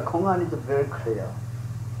clear. Kongan is very clear.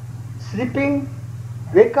 Sleeping,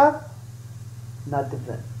 wake up, not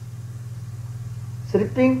different.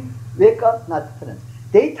 Sleeping, wake up, not different.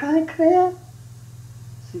 Daytime clear,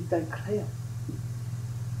 sleep time clear.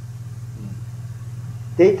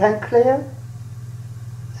 Daytime clear,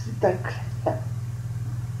 sleep time clear.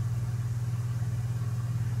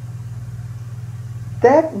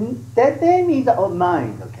 That means our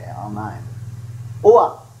mind, okay, our mind.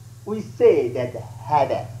 Or we say that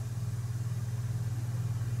habit.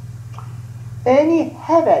 Any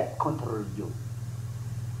habit controls you.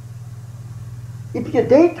 If your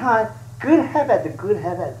daytime, good habit, good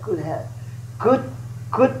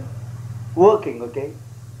working, okay?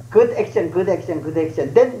 Good action,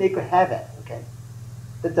 then make a habit, okay?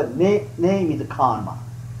 That's the name is karma.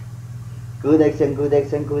 Good action,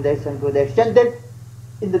 then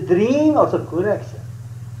in the dream also good action.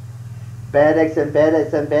 Bad action.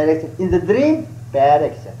 In the dream, bad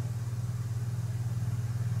action.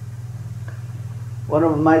 One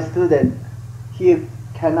of my students, he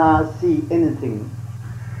cannot see anything.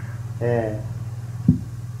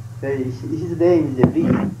 His name is Lee.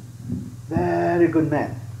 Very good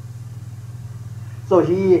man. So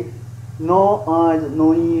he, no eyes,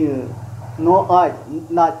 no ear, no eyes,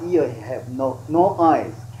 not ear he have, no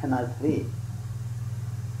eyes, cannot see.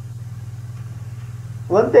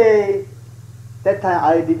 One day, that time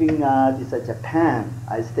I living in Japan,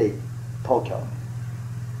 I stayed Tokyo.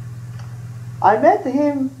 I met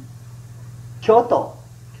him Kyoto.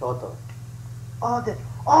 Oh,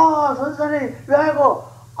 Seung Sahn, where I go?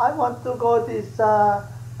 I want to go this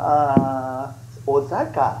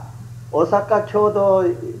Osaka. Osaka,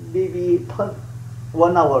 Kyoto, maybe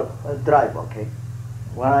 1 hour drive, okay?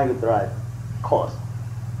 1 hour drive, course.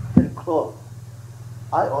 Very close.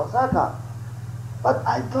 Osaka. But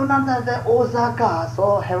I don't understand Osaka,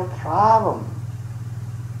 so have a problem.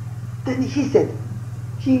 Then he said,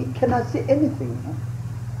 he cannot see anything.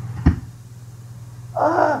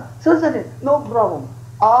 Seung Sahn, no problem.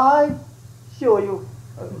 I show you,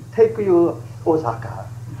 take you Osaka.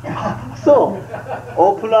 So,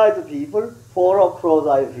 open-eyed people,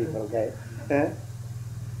 cross-eyed people, okay?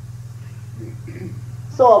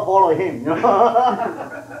 So I follow him,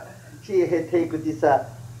 He take this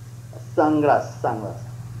sunglass.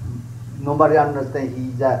 Nobody understand.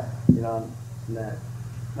 He's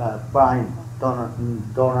blind. Don't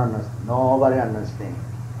understand. Nobody understand.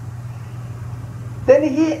 Then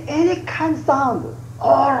he any kind of sound,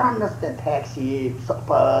 all understand. Taxi,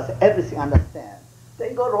 bus, everything understand.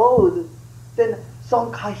 Then go road. Then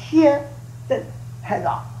some car here. Then head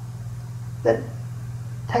up. Then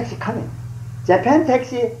taxi coming. Japan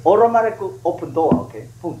taxi automatic open door. Okay,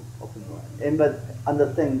 boom, open door. And but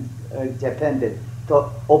understand Japan that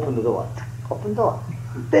open the door. Open door.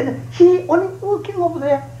 Then he only walking over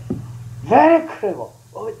there. Very clever.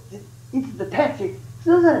 Oh, it's the taxi.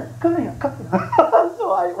 Seung Sahn, come here.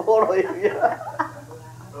 So I follow him.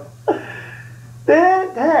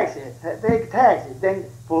 Then take taxi. Then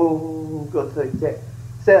boom, go to the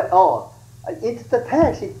say, oh, it's the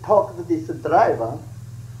taxi. Talk to this driver.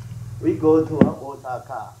 We go to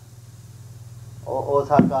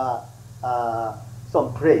Osaka.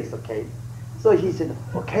 Some place, okay. So he said,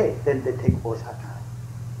 okay. Then they take Osaka.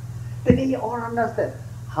 Then he all understand.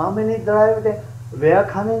 How many drive there? Where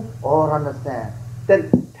coming? All understand. Then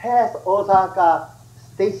pass Osaka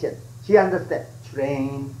station. He understand.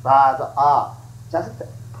 Train, bus, just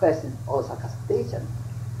passing Osaka station.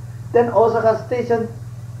 Then Osaka station,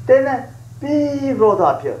 then a big road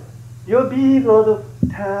appear. Your big road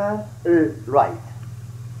turn right.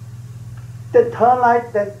 Then turn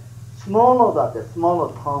right, then small road appear. Small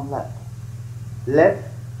road turn left. Left,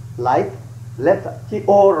 right, left. He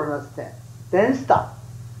all understand. then stop.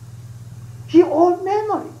 He old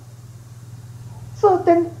memory. So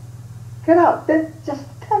then get out. Then just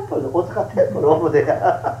temple, Osaka temple over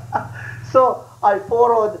there. So I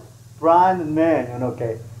followed blind man,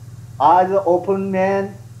 okay. Eyes open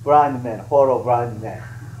man, blind man, follow blind man.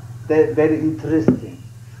 They're very interesting.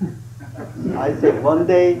 I said one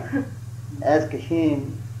day, ask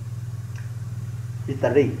him, it's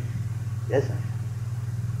a ring. Yes, sir.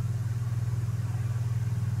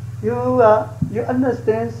 You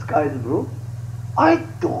understand sky is blue? I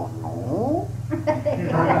don't know.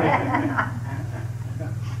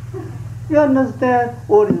 You understand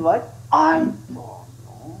what is white? I don't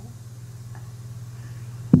know.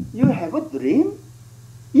 You have a dream?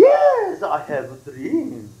 Yes, I have a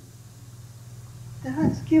dream. Then I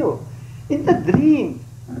ask you, in the dream,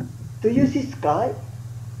 do you see sky?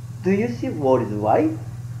 Do you see what is white?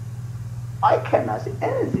 I cannot see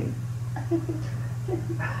anything.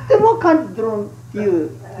 Then what kind of dream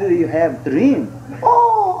do you have dream?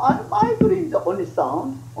 Oh, my dream is only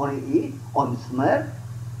sound, only eat, only smell,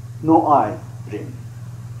 no eye dream.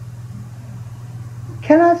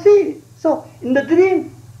 Cannot see. So in the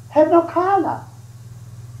dream, have no color.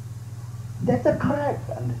 That's a correct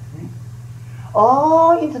understanding.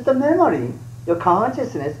 Oh, into the memory, your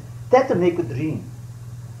consciousness, that's make a dream.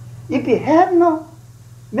 If you have no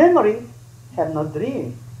memory, have no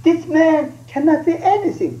dream. This man cannot see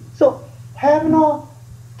anything. So cannot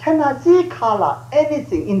see color,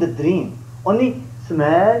 anything in the dream. Only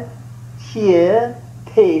smell, hear,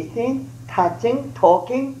 tasting, touching,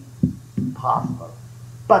 talking, possible.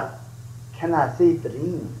 But cannot see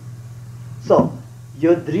dream. So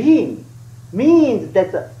your dream means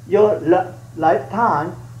that your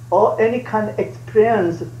lifetime or any kind of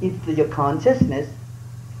experience into your consciousness,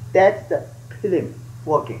 that's the film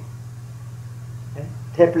working. Okay?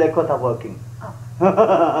 Tape recorder working.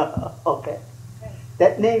 Oh. Okay.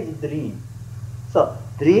 That name is dream. So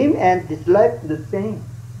dream and this life is the same.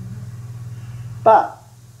 But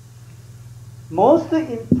most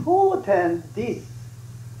important this,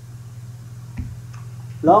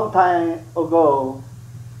 long time ago,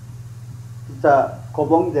 the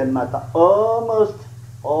Wonji Dharma almost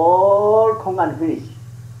all Kongan finished.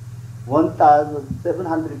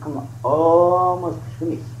 1,700 Kongan almost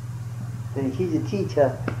finished. Then his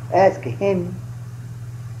teacher asked him,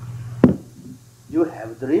 you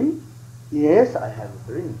have a dream? Yes, I have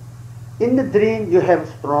a dream. In the dream you have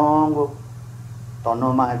strong, don't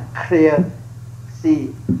know mind, clear,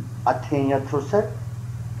 see, attain your true self,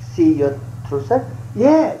 see your true self.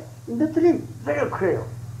 Yes, in the dream, very clear.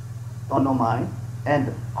 Don't know mind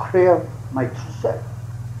and clear my true self.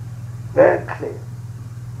 Very clear.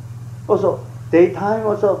 Also, daytime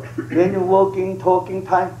also, when you're walking, talking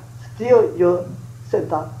time, still your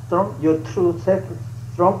center strong, your true self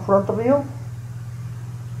strong front of you.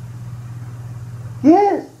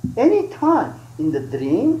 Yes, any time in the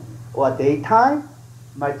dream or daytime,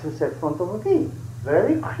 my true self front of me.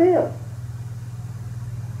 Very clear.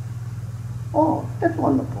 Oh, that's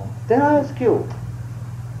wonderful. Then I ask you,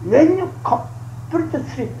 when you complete the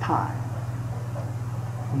sleep time,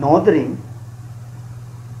 no dream,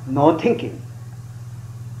 no thinking,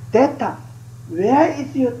 that time, where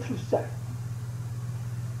is your true self?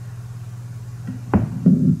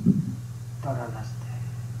 Don't understand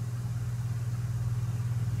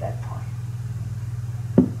that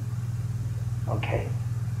point. Okay.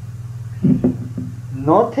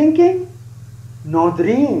 No thinking, no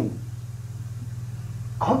dream.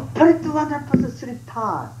 Complete 100% sleep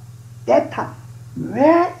time. That time,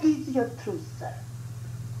 where is your true self?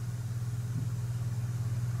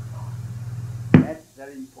 That's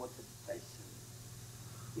very important question.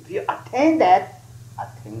 If you attain that,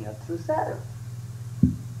 attain your true self.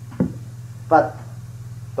 But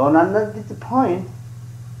don't understand this point,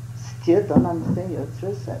 still don't understand your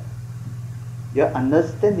true self. Your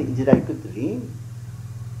understanding is like a dream.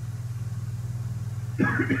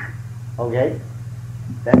 Okay?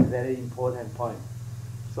 That's a very important point.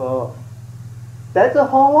 So, that's a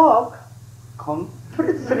homework.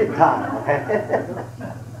 Complete sleep time. Okay?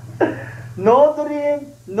 No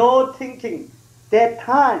dream, no thinking. That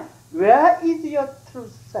time, where is your true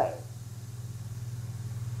self?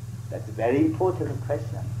 That's a very important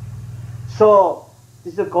question. So,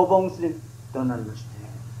 this is Gobong sleep, don't understand.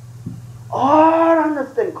 All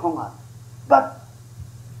understand Kongan. But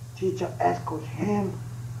teacher asked him,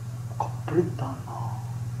 complete don't know.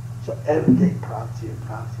 So every day practice.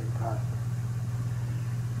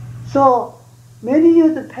 So many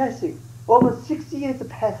years passing, over 6 years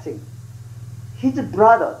passing. His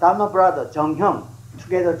brother, Dharma brother, Jung Hyun,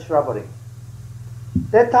 together traveling.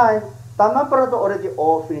 That time, Dharma brother already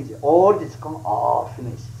all finished. All this conga all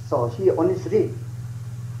finished. So he only sleep.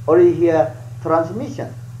 Only hear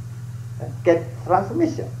transmission. Get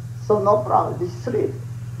transmission. So no problem, he sleep.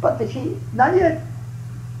 But he not yet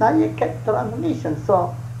get transmission.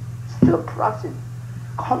 So still practicing.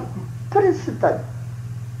 Complete study.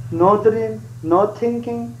 No dream, no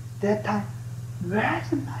thinking. That time,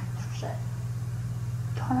 where's my truth?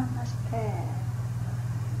 Don't understand.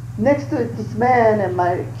 Next to this man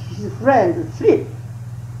and his friends sleep.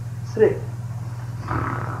 Sleep.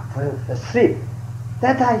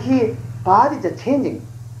 That time he body is changing.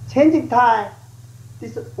 Changing time.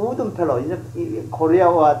 This wooden pillow in Korea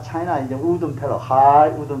or China is a wooden pillow, high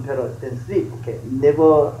wooden pillow, then sleep. Okay,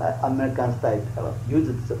 never American style pillow. Use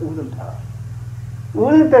this wooden pillow.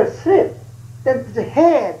 Wooden pillow sleep. Then the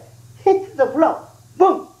head hits the floor.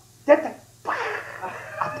 Boom. That time.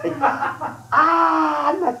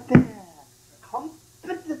 Understand.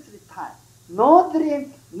 Completely time. No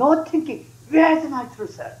dream, no thinking. Where's my true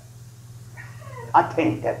self?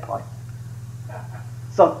 Attain that point.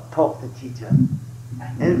 So talk to teacher.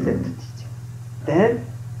 Answer to teacher. Then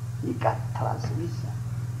you got transmission.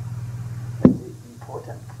 That's the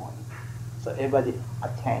important point. So everybody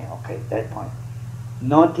attain, okay, that point.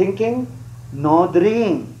 No thinking, no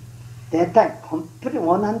dream. That time, complete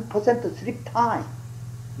 100% sleep time.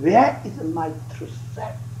 Where is my true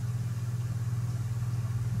self?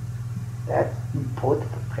 That's important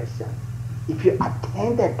question. If you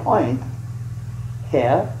attain that point,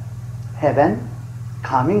 here, heaven,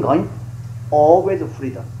 coming, going, always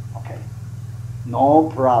freedom. Okay, no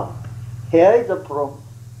problem. Here is a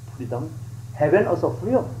freedom. Heaven also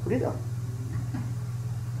freedom.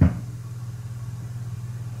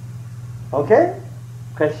 Okay?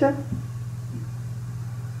 Question?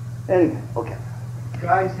 Anyway, okay.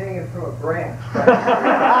 Guy's hanging from a branch.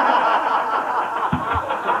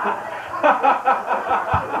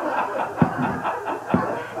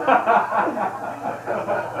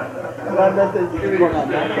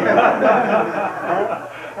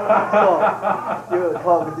 So, you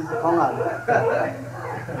talk this Kongan.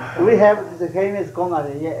 We have this famous Kongan,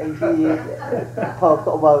 and he talked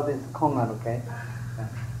about this Kongan, okay?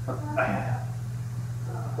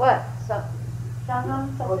 What? So,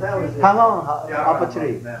 Shanghams up Oh, the that was tree? it. Hang on, up a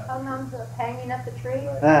tree. Shanghams hanging up the tree?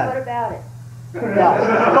 Yeah. What about it?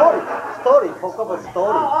 Yeah, story, talk about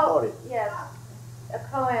story. Yes. A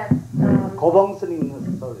koan. 고봉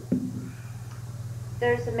스님 story.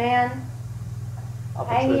 There's a man Up a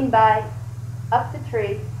hanging tree. up the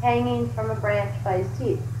tree, hanging from a branch by his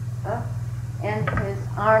teeth. Huh? And his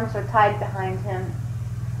arms are tied behind him,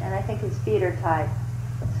 and I think his feet are tied.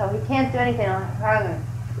 So he can't do anything on hanging.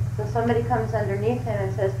 So somebody comes underneath him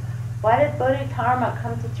and says, why did Bodhidharma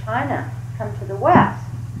come to China, come to the West?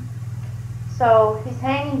 So he's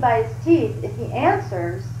hanging by his teeth. If he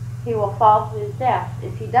answers, he will fall to his death.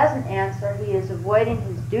 If he doesn't answer, he is avoiding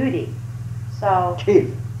his duty. So, Kill.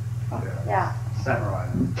 yeah, Samurai.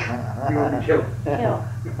 Kill. kill.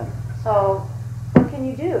 So, what can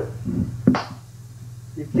you do?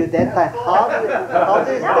 If you that time, how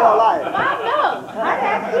do you stay alive? I know. I'd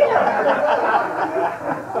ask you.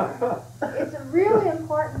 It's a really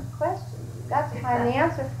important question. You've got to find the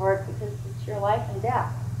answer for it because it's your life and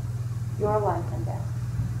death. Your life and death.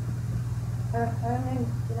 I mean,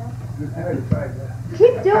 you know. I already tried that.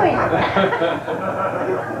 Keep doing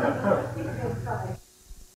it.